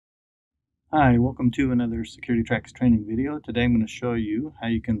Hi, welcome to another SecurityTrax training video. Today I'm going to show you how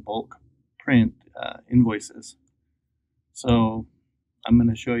you can bulk print invoices. So I'm going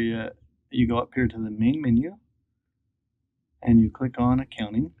to show you, you go up here to the main menu and you click on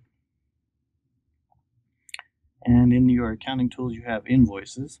accounting. And in your accounting tools you have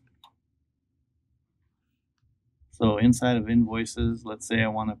invoices. So inside of invoices, let's say I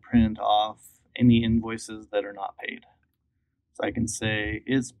want to print off any invoices that are not paid. So I can say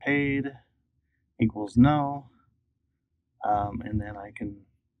is paid equals no, and then I can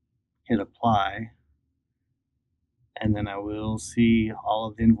hit apply, and then I will see all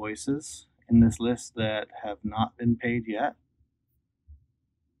of the invoices in this list that have not been paid yet.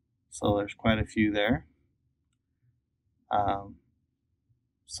 So there's quite a few there.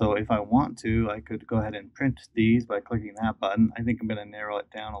 So if I want to, I could go ahead and print these by clicking that button. I think I'm going to narrow it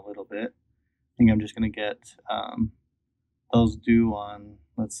down a little bit. I think I'm just going to get those due on,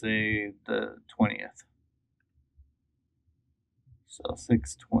 let's say, the 20th. So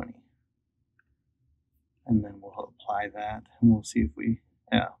 6/20. And then we'll apply that and we'll see if we,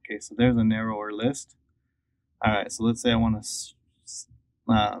 okay, so there's a narrower list. All right, so let's say I want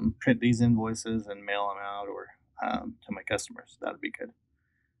to print these invoices and mail them out or to my customers. That'd be good.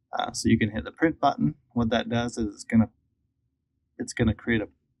 So you can hit the print button. What that does is it's gonna create a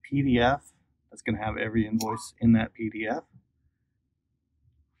PDF that's gonna have every invoice in that PDF.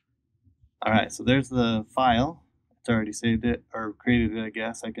 All right, so there's the file. It's already saved it or created it, I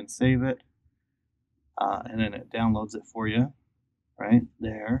guess. I can save it, and then it downloads it for you right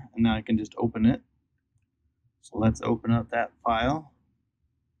there. And now I can just open it. So let's open up that file.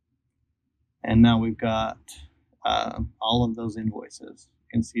 And now we've got all of those invoices. You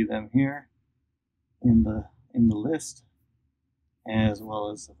can see them here in the list, as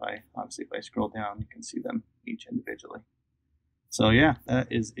well as if I scroll down, you can see them each individually. So yeah,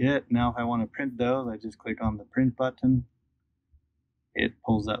 that is it. Now if I want to print those, I just click on the print button. It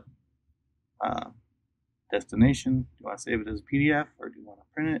pulls up destination. Do you want to save it as a PDF or do you want to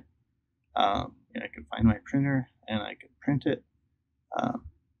print it? I can find my printer and I can print it.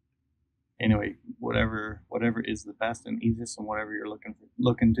 Anyway, whatever is the best and easiest and whatever you're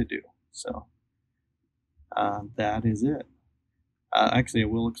looking to do. So that is it. Actually, I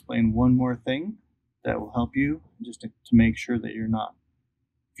will explain one more thing that will help you just to make sure that you're not,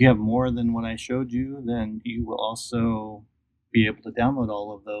 if you have more than what I showed you, then you will also be able to download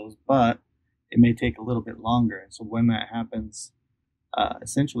all of those, but it may take a little bit longer. And so when that happens,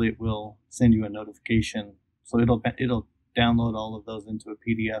 essentially it will send you a notification. So it'll download all of those into a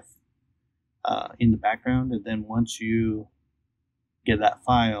PDF in the background, and then once you get that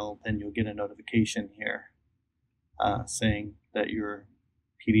file, then you'll get a notification here saying that your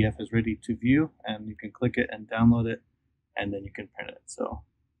PDF is ready to view, and you can click it and download it, and then you can print it. So,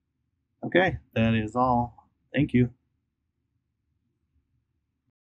 okay, that is all. Thank you.